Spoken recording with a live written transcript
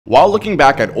While looking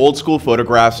back at old school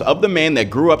photographs of the man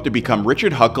that grew up to become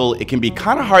Richard Huckle, it can be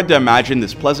kinda hard to imagine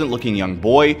this pleasant looking young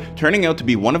boy turning out to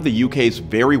be one of the UK's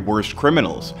very worst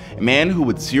criminals, a man who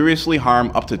would seriously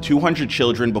harm up to 200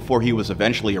 children before he was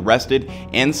eventually arrested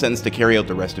and sentenced to carry out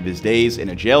the rest of his days in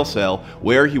a jail cell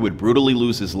where he would brutally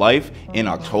lose his life in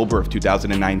October of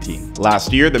 2019.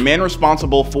 Last year, the man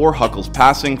responsible for Huckle's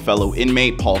passing, fellow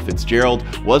inmate Paul Fitzgerald,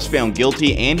 was found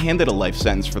guilty and handed a life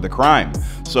sentence for the crime.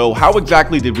 So how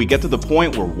exactly did we get to the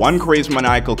point where one crazed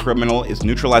maniacal criminal is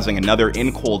neutralizing another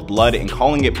in cold blood and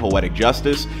calling it poetic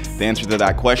justice? The answer to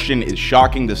that question is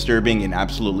shocking, disturbing, and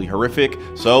absolutely horrific,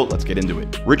 so let's get into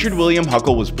it. Richard William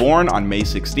Huckle was born on May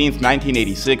 16,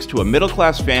 1986 to a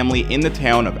middle-class family in the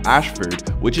town of Ashford,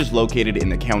 which is located in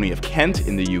the county of Kent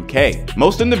in the UK.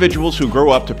 Most individuals who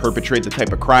grow up to perpetrate the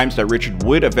type of crimes that Richard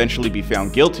would eventually be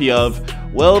found guilty of,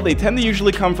 well, they tend to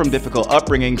usually come from difficult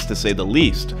upbringings to say the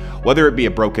least. Whether it be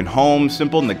a broken home,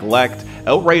 simple neglect,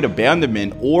 outright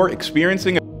abandonment, or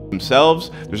experiencing themselves,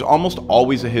 there's almost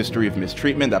always a history of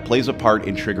mistreatment that plays a part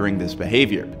in triggering this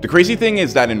behavior. The crazy thing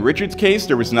is that in Richard's case,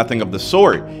 there was nothing of the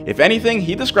sort. If anything,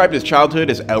 he described his childhood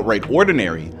as outright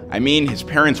ordinary. I mean, his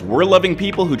parents were loving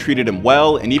people who treated him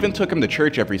well and even took him to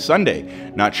church every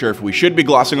Sunday. Not sure if we should be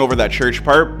glossing over that church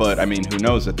part, but I mean, who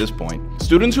knows at this point.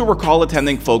 Students who recall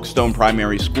attending Folkestone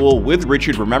Primary School with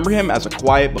Richard remember him as a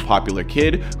quiet but popular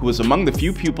kid who was among the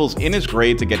few pupils in his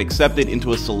grade to get accepted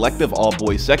into a selective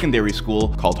all-boys secondary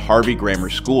school called Harvey Grammar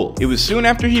School. It was soon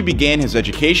after he began his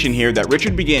education here that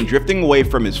Richard began drifting away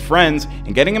from his friends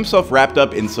and getting himself wrapped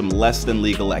up in some less than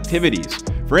legal activities.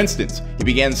 For instance, he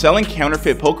began selling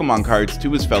counterfeit Pokemon cards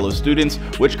to his fellow students,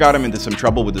 which got him into some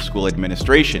trouble with the school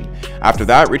administration. After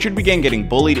that, Richard began getting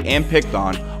bullied and picked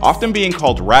on, often being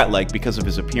called rat-like because of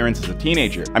his appearance as a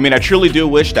teenager. I mean, I truly do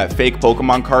wish that fake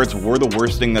Pokemon cards were the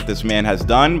worst thing that this man has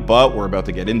done, but we're about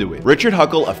to get into it. Richard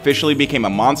Huckle officially became a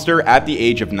monster at the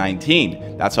age of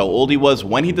 19. That's how old he was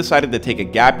when he decided to take a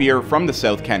gap year from the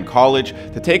South Kent College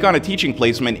to take on a teaching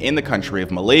placement in the country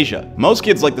of Malaysia. Most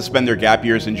kids like to spend their gap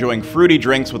years enjoying fruity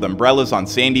drinks with umbrellas on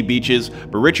sandy beaches,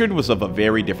 but Richard was of a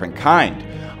very different kind.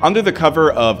 Under the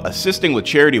cover of assisting with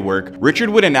charity work, Richard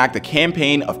would enact a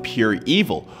campaign of pure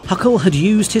evil. Huckle had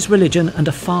used his religion and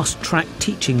a fast-track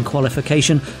teaching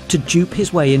qualification to dupe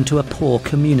his way into a poor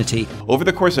community. Over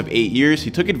the course of 8 years,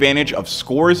 he took advantage of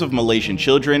scores of Malaysian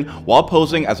children while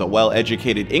posing as a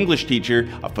well-educated English teacher,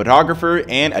 a photographer,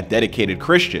 and a dedicated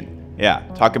Christian. Yeah,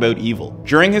 talk about evil.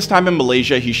 During his time in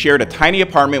Malaysia, he shared a tiny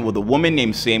apartment with a woman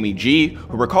named Sammy G,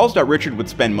 who recalls that Richard would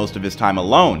spend most of his time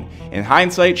alone. In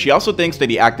hindsight, she also thinks that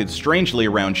he acted strangely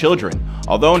around children.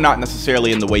 Although not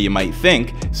necessarily in the way you might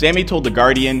think, Sammy told The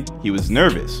Guardian he was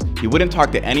nervous. He wouldn't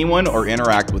talk to anyone or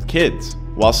interact with kids.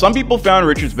 While some people found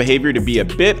Richard's behavior to be a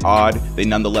bit odd, they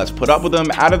nonetheless put up with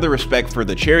him out of the respect for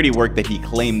the charity work that he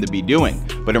claimed to be doing.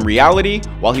 But in reality,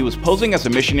 while he was posing as a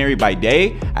missionary by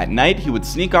day, at night he would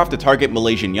sneak off to target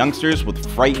Malaysian youngsters with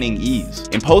frightening ease.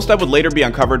 In posts that would later be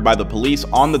uncovered by the police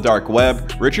on the dark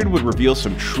web, Richard would reveal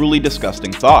some truly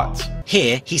disgusting thoughts.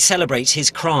 Here, he celebrates his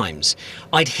crimes.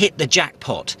 I'd hit the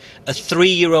jackpot. A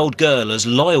 3-year-old girl as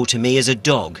loyal to me as a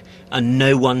dog, and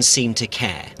no one seemed to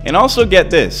care. And also get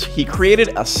this, he created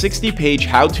a 60-page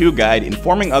how-to guide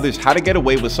informing others how to get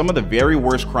away with some of the very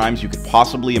worst crimes you could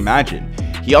possibly imagine.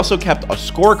 He also kept a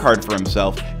scorecard for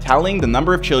himself, tallying the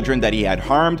number of children that he had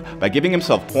harmed by giving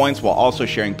himself points while also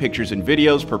sharing pictures and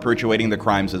videos perpetuating the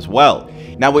crimes as well.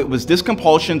 Now, it was this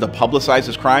compulsion to publicize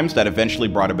his crimes that eventually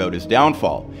brought about his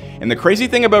downfall. And the crazy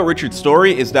thing about Richard's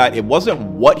story is that it wasn't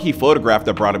what he photographed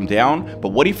that brought him down, but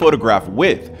what he photographed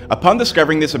with. Upon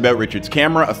discovering this about Richard's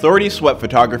camera, authorities swept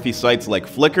photography sites like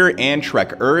Flickr and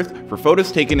Trek Earth for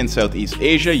photos taken in Southeast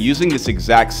Asia using this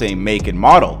exact same make and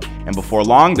model. And before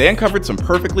long, they uncovered some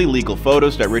perfectly legal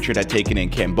photos that Richard had taken in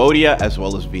Cambodia as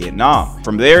well as Vietnam.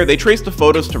 From there, they traced the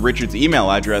photos to Richard's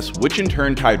email address, which in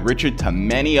turn tied Richard to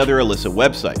many other illicit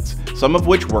websites, some of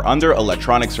which were under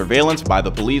electronic surveillance by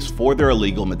the police for their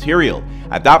illegal material.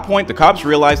 At that point, the cops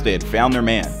realized they had found their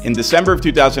man. In December of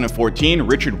 2014,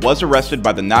 Richard was arrested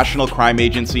by the National Crime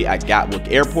Agency at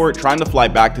Gatwick Airport trying to fly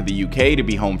back to the UK to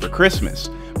be home for Christmas.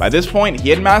 By this point, he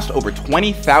had amassed over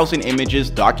 20,000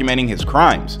 images documenting his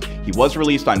crimes. He was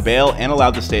released on bail and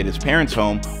allowed to stay at his parents'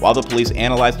 home while the police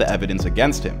analyzed the evidence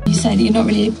against him. You say that you're not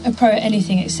really a pro at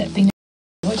anything except being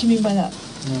a... What do you mean by that?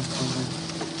 No,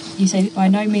 you say, by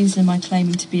no means am I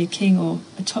claiming to be a king or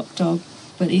a top dog,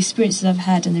 but the experiences I've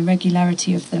had and the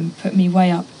regularity of them put me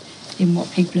way up in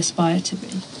what people aspire to be.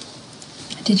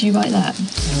 Did you write that?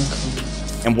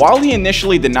 No, And while he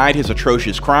initially denied his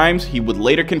atrocious crimes, he would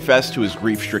later confess to his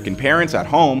grief-stricken parents at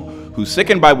home, who,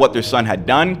 sickened by what their son had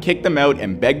done, kicked them out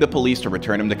and begged the police to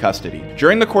return him to custody.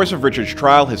 During the course of Richard's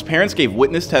trial, his parents gave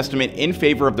witness testament in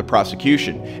favor of the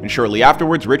prosecution, and shortly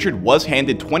afterwards, Richard was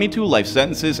handed 22 life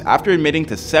sentences after admitting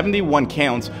to 71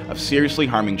 counts of seriously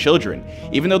harming children,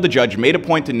 even though the judge made a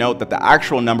point to note that the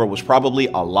actual number was probably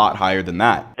a lot higher than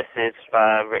that. This is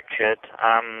Richard.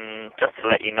 Just to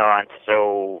let you know, I'm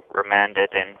still remanded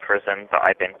in prison, but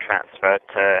I've been transferred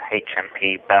to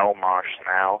HMP Belmarsh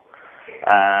now.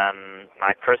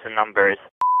 My prison number is...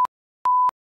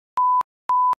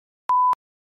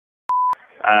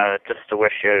 just to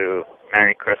wish you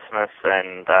Merry Christmas,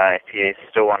 and if you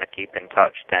still want to keep in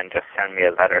touch, then just send me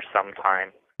a letter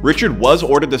sometime. Richard was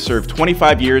ordered to serve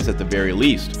 25 years at the very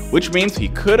least, which means he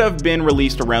could have been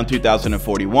released around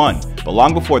 2041, but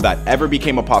long before that ever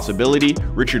became a possibility,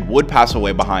 Richard would pass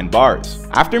away behind bars.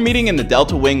 After meeting in the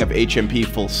Delta wing of HMP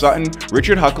Full Sutton,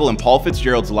 Richard Huckle and Paul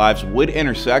Fitzgerald's lives would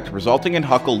intersect, resulting in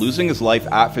Huckle losing his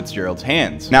life at Fitzgerald's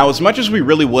hands. Now, as much as we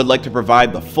really would like to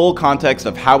provide the full context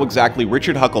of how exactly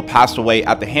Richard Huckle passed away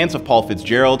at the hands of Paul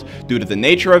Fitzgerald, due to the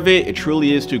nature of it, it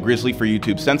truly is too grisly for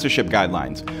YouTube censorship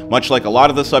guidelines. Much like a lot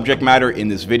of the subject matter in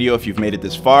this video, if you've made it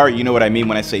this far, you know what I mean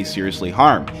when I say seriously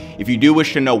harmed. If you do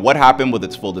wish to know what happened with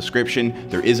its full description,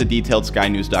 there is a detailed Sky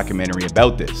News documentary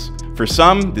about this. For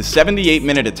some, the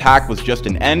 78-minute attack was just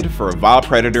an end for a vile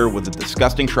predator with a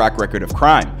disgusting track record of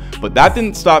crime, but that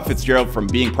didn't stop Fitzgerald from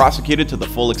being prosecuted to the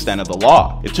full extent of the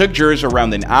law. It took jurors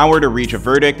around an hour to reach a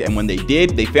verdict, and when they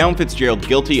did, they found Fitzgerald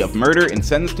guilty of murder and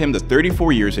sentenced him to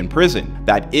 34 years in prison.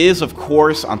 That is, of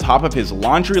course, on top of his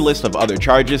laundry list of other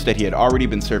charges that he had already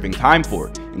been serving time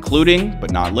for, including,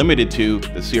 but not limited to,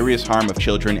 the serious harm of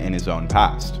children in his own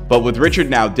past. But with Richard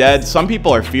now dead, some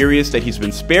people are furious that he's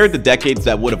been spared the decades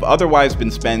that would have otherwise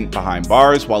been spent behind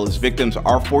bars, while his victims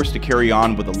are forced to carry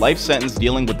on with a life sentence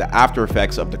dealing with the after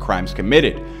effects of the crimes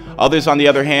committed. Others, on the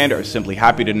other hand, are simply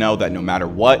happy to know that no matter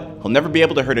what, he'll never be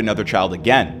able to hurt another child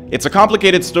again. It's a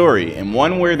complicated story, and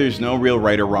one where there's no real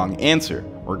right or wrong answer.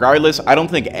 Regardless, I don't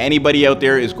think anybody out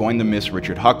there is going to miss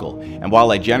Richard Huckle, and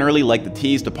while I generally like to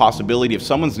tease the possibility of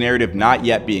someone's narrative not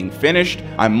yet being finished,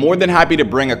 I'm more than happy to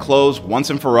bring a close, once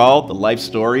and for all, the life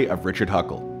story of Richard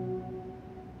Huckle.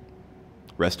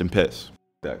 Rest in piss.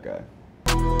 That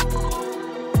guy.